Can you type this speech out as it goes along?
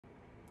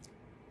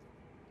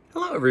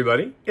Hello,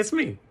 everybody. It's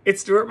me.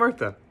 It's Stewart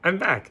Martha. I'm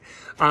back.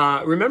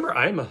 Remember,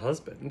 I am a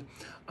husband.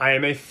 I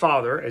am a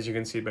father, as you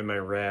can see by my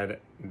rad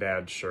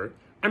dad shirt.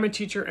 I'm a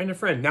teacher and a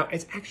friend. Now,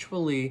 it's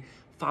actually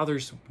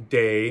Father's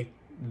Day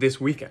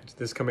this weekend,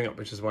 this coming up,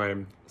 which is why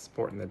I'm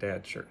sporting the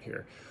dad shirt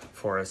here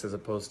for us, as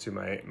opposed to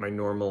my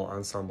normal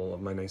ensemble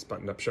of my nice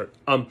buttoned-up shirt.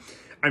 I'm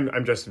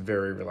just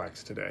very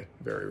relaxed today.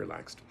 Very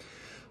relaxed.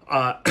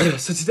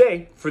 So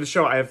today, for the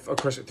show, I have, of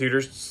course, a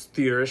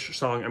theater-ish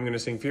song I'm going to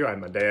sing for you. I have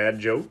my dad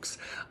jokes.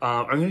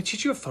 I'm going to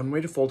teach you a fun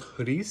way to fold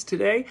hoodies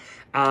today.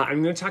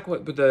 I'm going to talk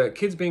about with the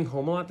kids being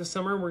home a lot this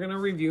summer. We're going to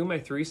review my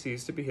 3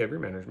 C's to behavior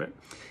management.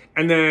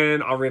 And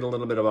then I'll read a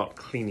little bit about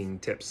cleaning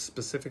tips,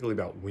 specifically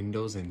about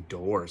windows and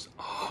doors.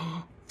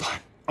 Oh, fun.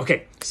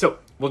 Okay, so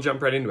we'll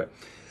jump right into it.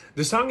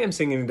 The song I'm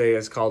singing today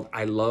is called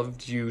I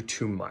Loved You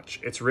Too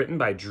Much. It's written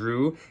by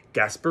Drew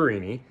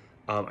Gasparini.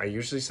 I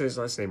usually say his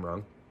last name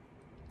wrong.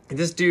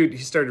 This dude,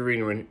 he started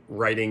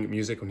writing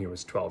music when he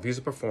was 12. He's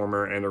a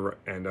performer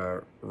and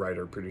a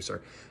writer,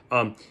 producer.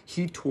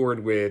 He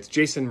toured with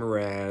Jason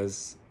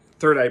Mraz,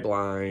 Third Eye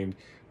Blind,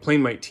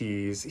 Plain White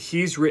T's.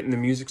 He's written the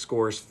music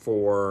scores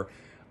for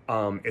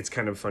It's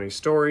Kind of a Funny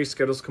Story,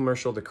 Skittles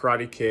Commercial, The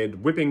Karate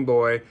Kid, Whipping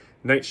Boy,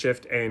 Night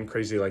Shift, and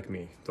Crazy Like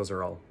Me. Those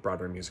are all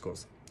Broadway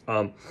musicals.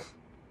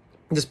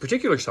 This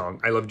particular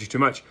song, I Loved You Too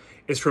Much,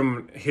 is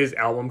from his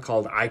album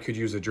called I Could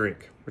Use a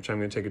Drink, which I'm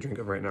going to take a drink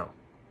of right now.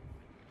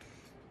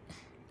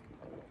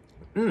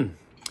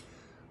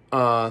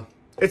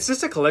 It's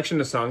just a collection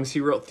of songs he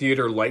wrote,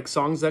 theater-like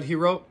songs that he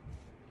wrote,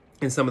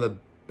 and some of the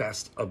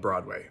best of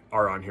Broadway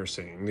are on here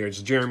singing.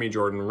 There's Jeremy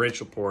Jordan,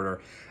 Rachel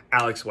Porter,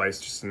 Alex Weiss,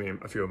 just to name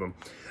a few of them.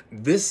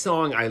 This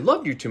song, I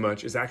Loved You Too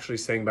Much, is actually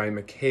sang by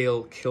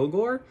Mikhail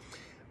Kilgore.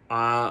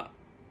 I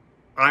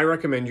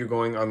recommend you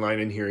going online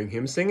and hearing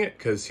him sing it,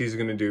 because he's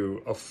going to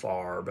do a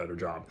far better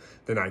job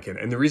than I can.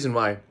 And the reason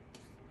why,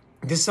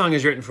 this song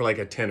is written for like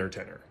a tenor,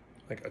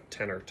 like a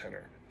tenor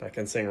that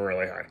can sing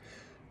really high.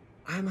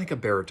 I'm like a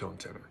baritone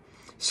tenor.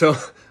 So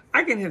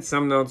I can hit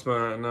some notes,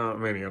 but not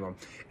many of them.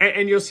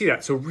 And you'll see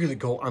that. So really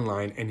go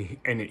online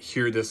and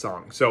hear this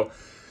song. So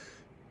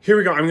here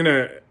we go. I'm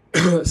going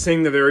to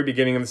sing the very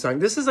beginning of the song.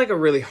 This is like a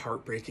really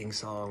heartbreaking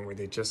song where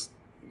they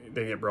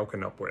get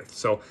broken up with.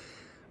 So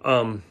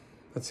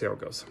let's see how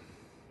it goes.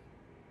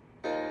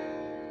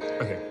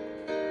 Okay.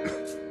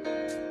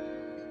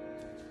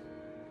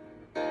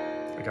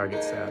 I gotta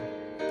get sad.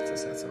 It's a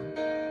sad song.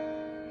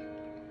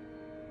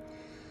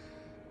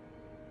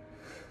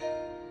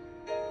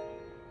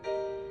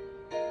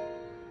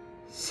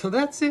 So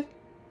that's it.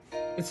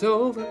 It's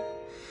over.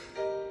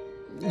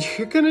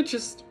 You're gonna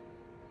just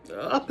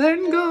up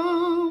and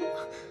go.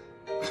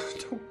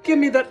 Don't give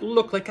me that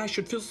look like I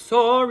should feel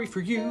sorry for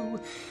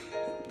you.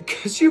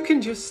 'Cause you can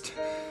just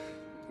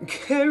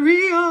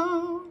carry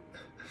on.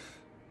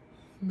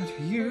 But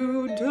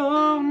you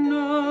don't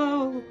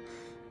know.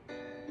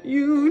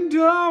 You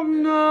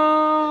don't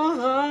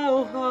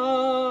know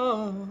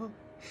how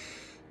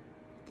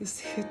this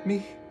hit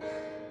me.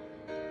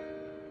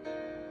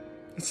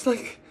 It's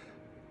like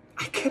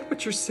I get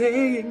what you're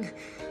saying,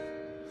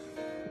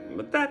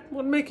 but that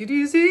won't make it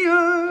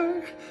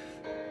easier,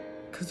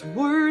 'cause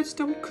words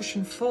don't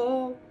cushion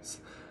falls.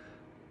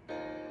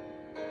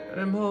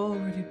 I'm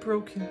already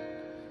broken.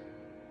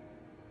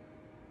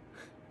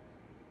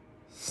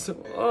 So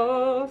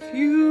off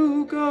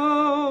you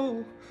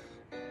go,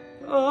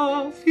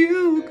 off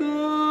you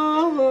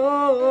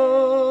go.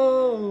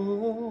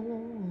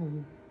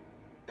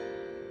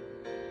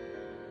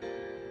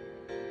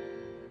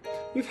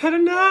 You've had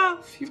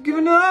enough, you've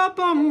given up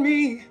on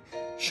me.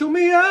 Show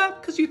me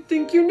up 'cause you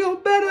think you know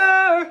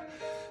better.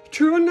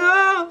 True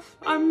enough,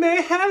 I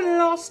may have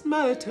lost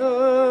my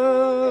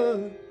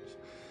touch,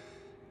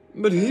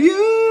 but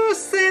you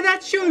say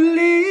that you're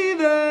leaving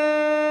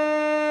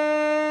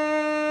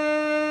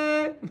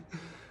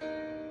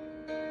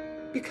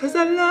because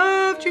I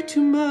loved you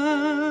too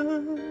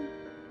much.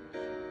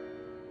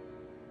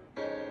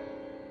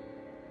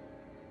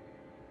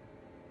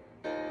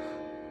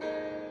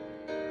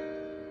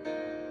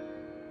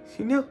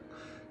 You know,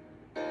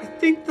 I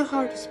think the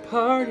hardest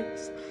part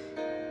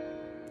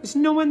is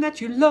knowing that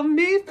you love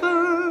me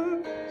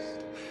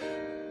first,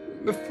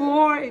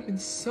 before I even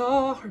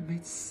saw or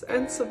made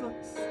sense of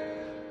us.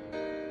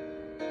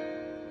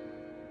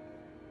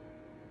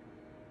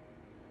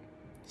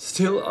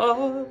 Still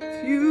off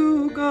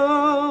you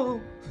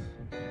go,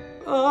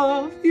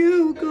 off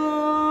you go.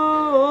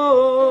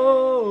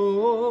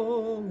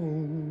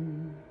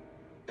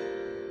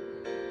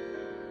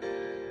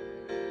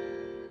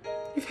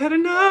 You've had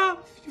enough,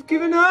 you've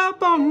given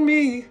up on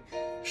me.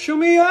 Show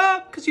me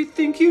up 'cause you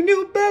think you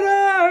knew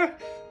better.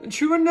 And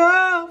true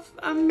enough,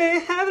 I may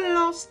have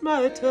lost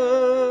my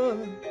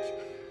touch,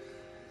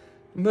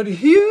 but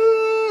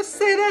you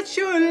say that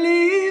you're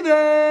leaving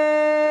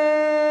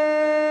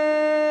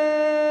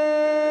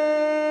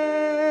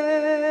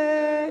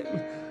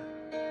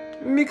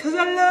because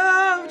I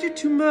loved you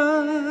too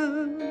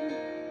much.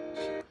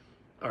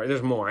 All right,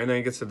 there's more, and then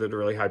it gets to the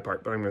really high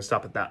part, but I'm going to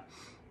stop at that.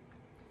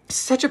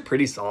 Such a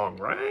pretty song,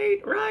 right?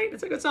 Right?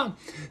 It's a good song.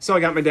 So I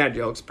got my dad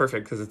jokes.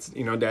 Perfect, because it's,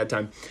 dad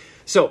time.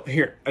 So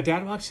here, a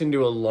dad walks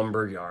into a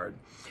lumber yard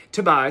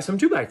to buy some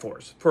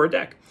 2x4s for a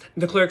deck.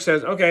 The clerk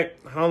says, okay,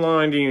 how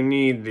long do you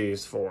need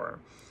these for?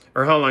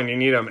 Or how long do you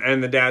need them?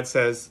 And the dad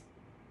says,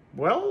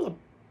 well,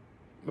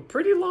 a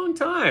pretty long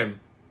time.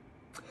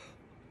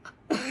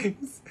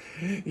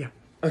 Yeah.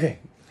 Okay,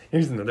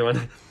 here's another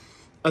one.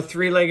 A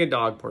three-legged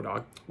dog, poor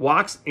dog,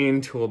 walks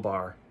into a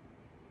bar.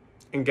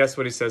 And guess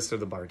what he says to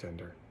the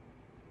bartender?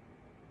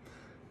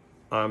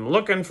 I'm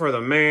looking for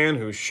the man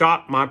who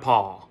shot my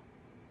paw.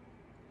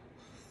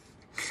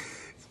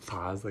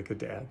 Paw's like a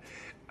dad.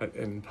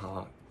 And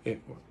paw.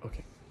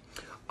 Okay.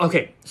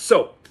 Okay,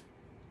 so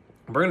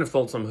we're going to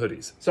fold some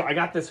hoodies. So I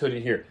got this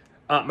hoodie here.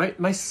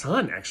 My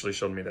son actually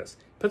showed me this.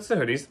 Puts the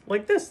hoodies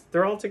like this.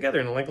 They're all together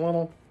in like a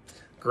little...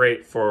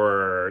 Great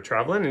for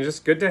traveling and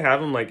just good to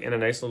have them like in a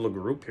nice little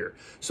group here.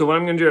 So what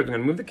I'm going to do is I'm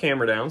going to move the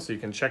camera down so you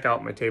can check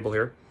out my table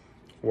here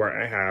where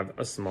I have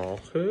a small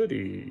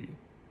hoodie.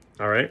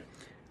 All right.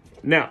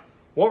 Now,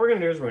 what we're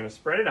going to do is we're going to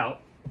spread it out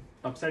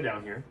upside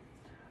down here.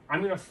 I'm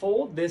going to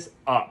fold this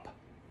up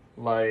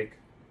like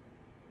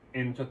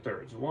into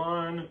thirds.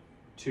 1,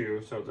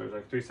 2, so there's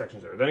like 3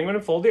 sections there. Then I'm going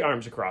to fold the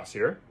arms across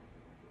here.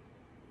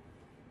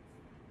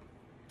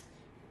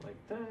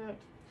 Like that.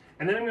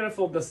 And then I'm going to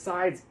fold the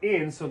sides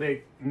in so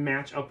they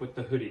match up with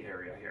the hoodie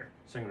area here.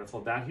 So I'm going to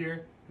fold that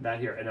here.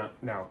 And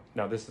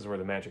now this is where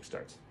the magic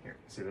starts. Here,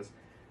 see this?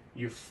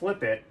 You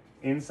flip it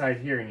inside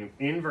here and you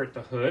invert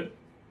the hood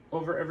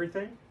over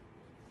everything.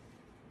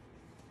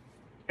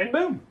 And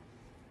boom.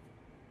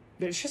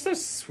 It's just a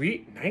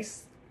sweet,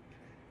 nice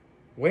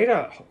way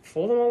to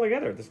fold them all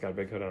together. This got a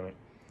big hood on it.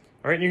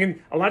 All right,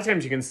 a lot of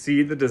times you can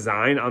see the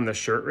design on the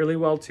shirt really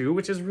well too,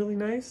 which is really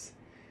nice.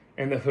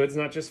 And the hood's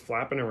not just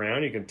flapping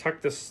around. You can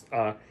tuck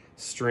the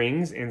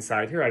strings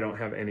inside here. I don't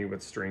have any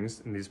with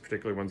strings in these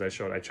particular ones I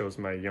showed. I chose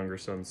my younger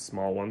son's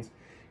small ones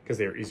because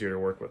they are easier to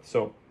work with.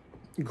 So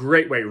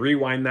great way.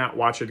 Rewind that.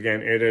 Watch it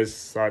again. It is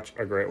such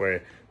a great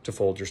way to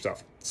fold your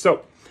stuff.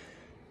 So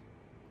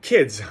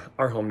kids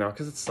are home now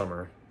because it's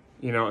summer,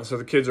 so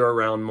the kids are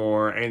around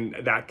more and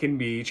that can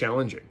be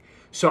challenging.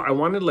 So I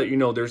wanted to let you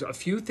know there's a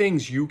few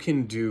things you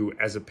can do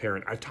as a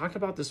parent. I've talked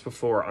about this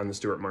before on the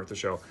Stewart Martha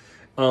Show.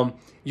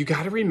 You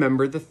got to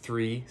remember the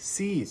 3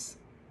 C's.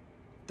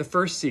 The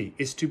first C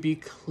is to be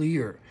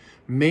clear.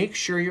 Make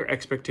sure your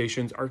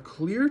expectations are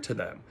clear to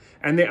them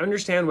and they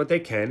understand what they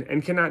can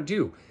and cannot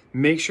do.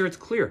 Make sure it's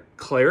clear.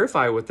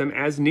 Clarify with them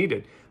as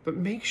needed, but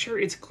make sure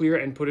it's clear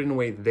and put it in a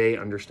way they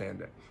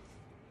understand it.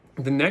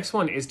 The next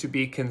one is to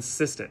be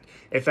consistent.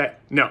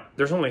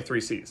 There's only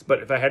 3 C's, but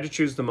if I had to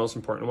choose the most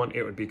important one,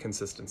 it would be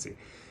consistency.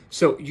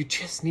 So you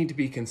just need to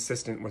be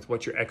consistent with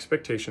what your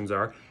expectations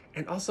are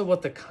and also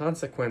what the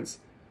consequence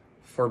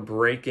for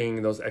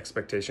breaking those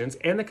expectations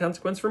and the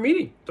consequence for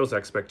meeting those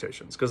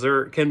expectations, because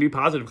there can be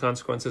positive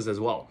consequences as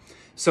well.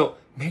 So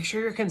make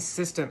sure you're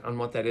consistent on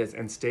what that is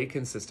and stay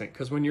consistent,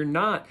 because when you're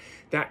not,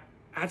 that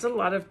adds a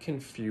lot of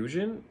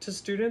confusion to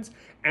students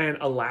and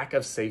a lack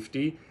of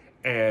safety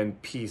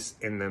and peace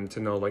in them to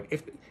know,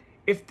 like,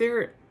 if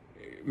they're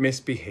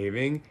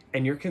misbehaving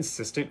and you're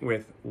consistent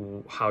with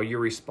how you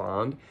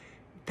respond,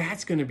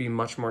 that's going to be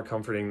much more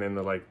comforting than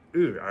the like,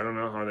 ooh, I don't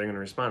know how they're going to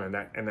respond.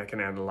 And that can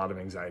add a lot of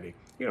anxiety.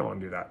 You don't want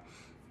to do that.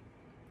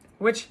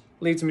 Which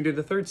leads me to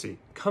the third C,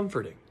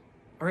 comforting.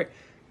 All right.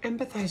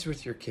 Empathize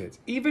with your kids.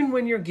 Even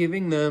when you're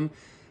giving them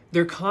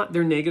their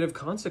negative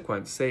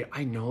consequence, say,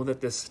 I know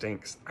that this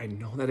stinks. I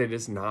know that it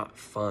is not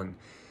fun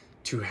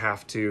to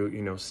have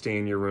to, stay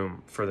in your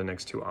room for the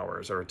next 2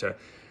 hours, or to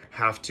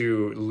have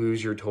to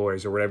lose your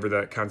toys, or whatever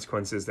the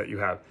consequence is that you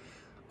have,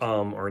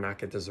 or not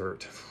get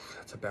dessert.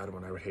 That's a bad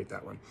one. I would hate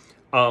that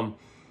one.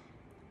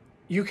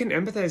 You can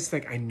empathize,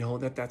 like, I know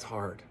that that's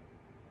hard.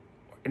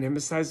 And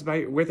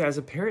empathize with as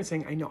a parent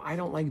saying, I know I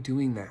don't like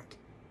doing that.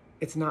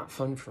 It's not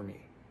fun for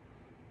me.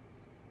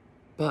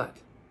 But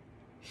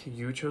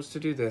you chose to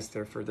do this,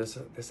 therefore this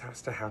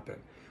has to happen.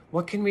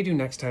 What can we do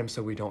next time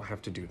so we don't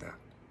have to do that?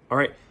 All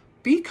right,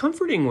 be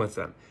comforting with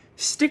them.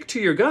 Stick to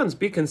your guns,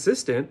 be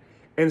consistent,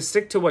 and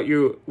stick to what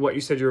you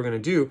said you were going to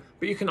do,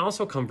 but you can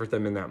also comfort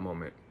them in that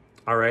moment.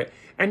 All right?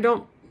 And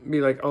don't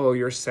be like, oh,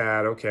 you're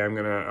sad. Okay,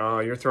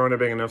 you're throwing a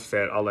big enough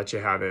fit. I'll let you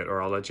have it,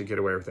 or I'll let you get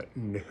away with it.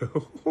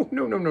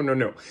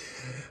 No.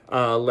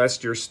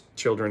 Lest your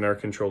children are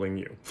controlling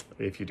you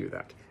if you do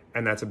that.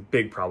 And that's a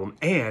big problem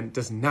and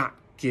does not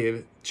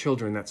give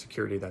children that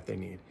security that they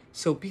need.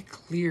 So be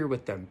clear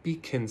with them, be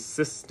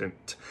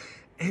consistent,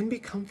 and be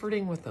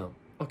comforting with them.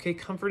 Okay,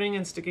 comforting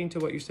and sticking to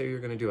what you say you're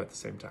going to do at the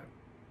same time.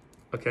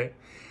 Okay?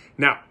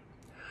 Now,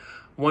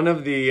 one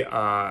of the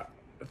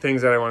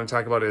things that I want to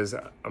talk about is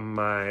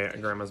my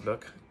grandma's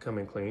book,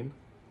 Coming Clean.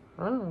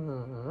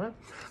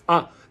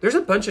 There's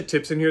a bunch of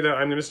tips in here that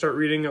I'm going to start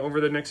reading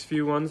over the next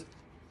few ones.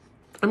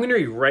 I'm going to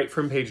read right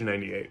from page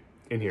 98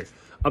 in here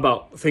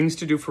about things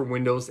to do for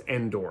windows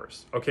and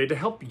doors, okay, to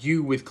help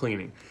you with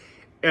cleaning.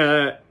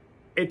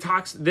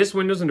 This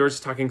windows and doors is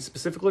talking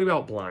specifically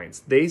about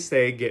blinds. They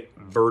say get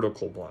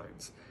vertical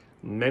blinds.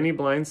 Many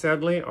blinds,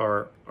 sadly,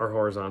 are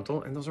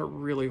horizontal, and those are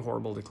really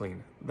horrible to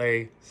clean.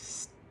 They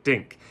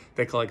stink.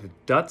 They collect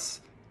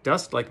dust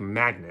like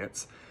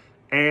magnets,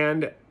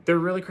 and they're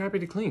really crappy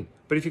to clean.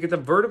 But if you get the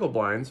vertical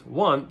blinds,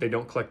 one, they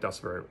don't collect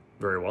dust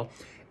very well,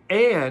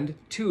 and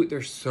two,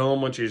 they're so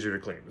much easier to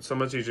clean. It's so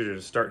much easier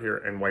to start here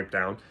and wipe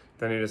down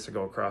than it is to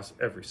go across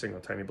every single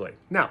tiny blade.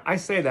 Now, I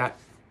say that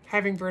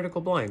having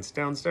vertical blinds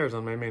downstairs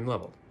on my main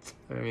level.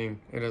 I mean,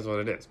 it is what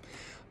it is.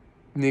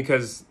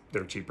 Because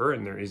they're cheaper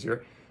and they're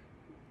easier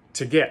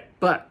to get.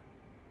 But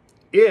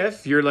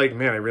if you're like,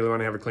 man, I really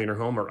want to have a cleaner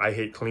home, or I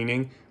hate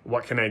cleaning,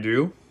 what can I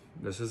do?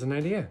 This is an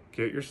idea.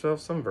 Get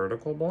yourself some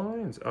vertical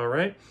blinds, all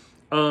right?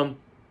 I'm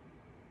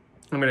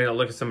going to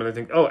look at some other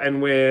things. Oh,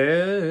 and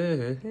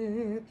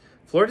with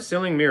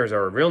floor-to-ceiling mirrors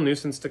are a real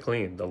nuisance to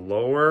clean. The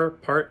lower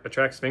part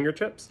attracts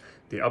fingertips.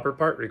 The upper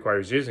part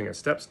requires using a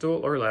step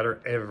stool or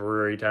ladder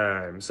every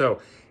time.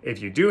 So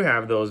if you do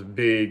have those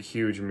big,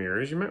 huge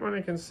mirrors, you might want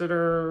to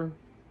consider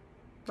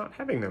not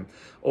having them.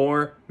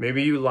 Or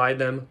maybe you lie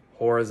them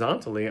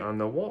horizontally on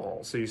the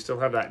wall, so you still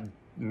have that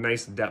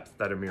nice depth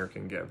that a mirror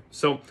can give.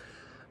 So,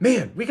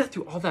 man, we got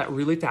through all that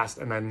really fast,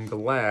 and I'm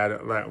glad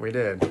that we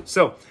did.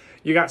 So,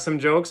 you got some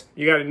jokes,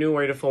 you got a new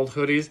way to fold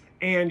hoodies,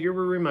 and you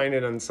were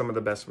reminded on some of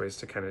the best ways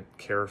to kind of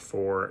care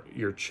for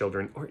your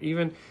children, or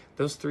even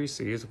those 3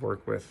 C's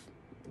work with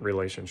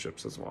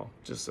relationships as well,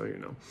 just so you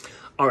know.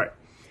 All right.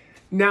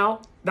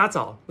 Now, that's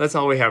all. That's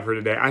all we have for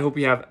today. I hope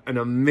you have an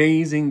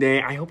amazing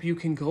day. I hope you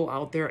can go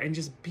out there and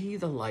just be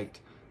the light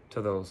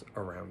to those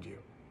around you.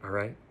 All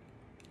right?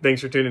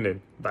 Thanks for tuning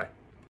in. Bye.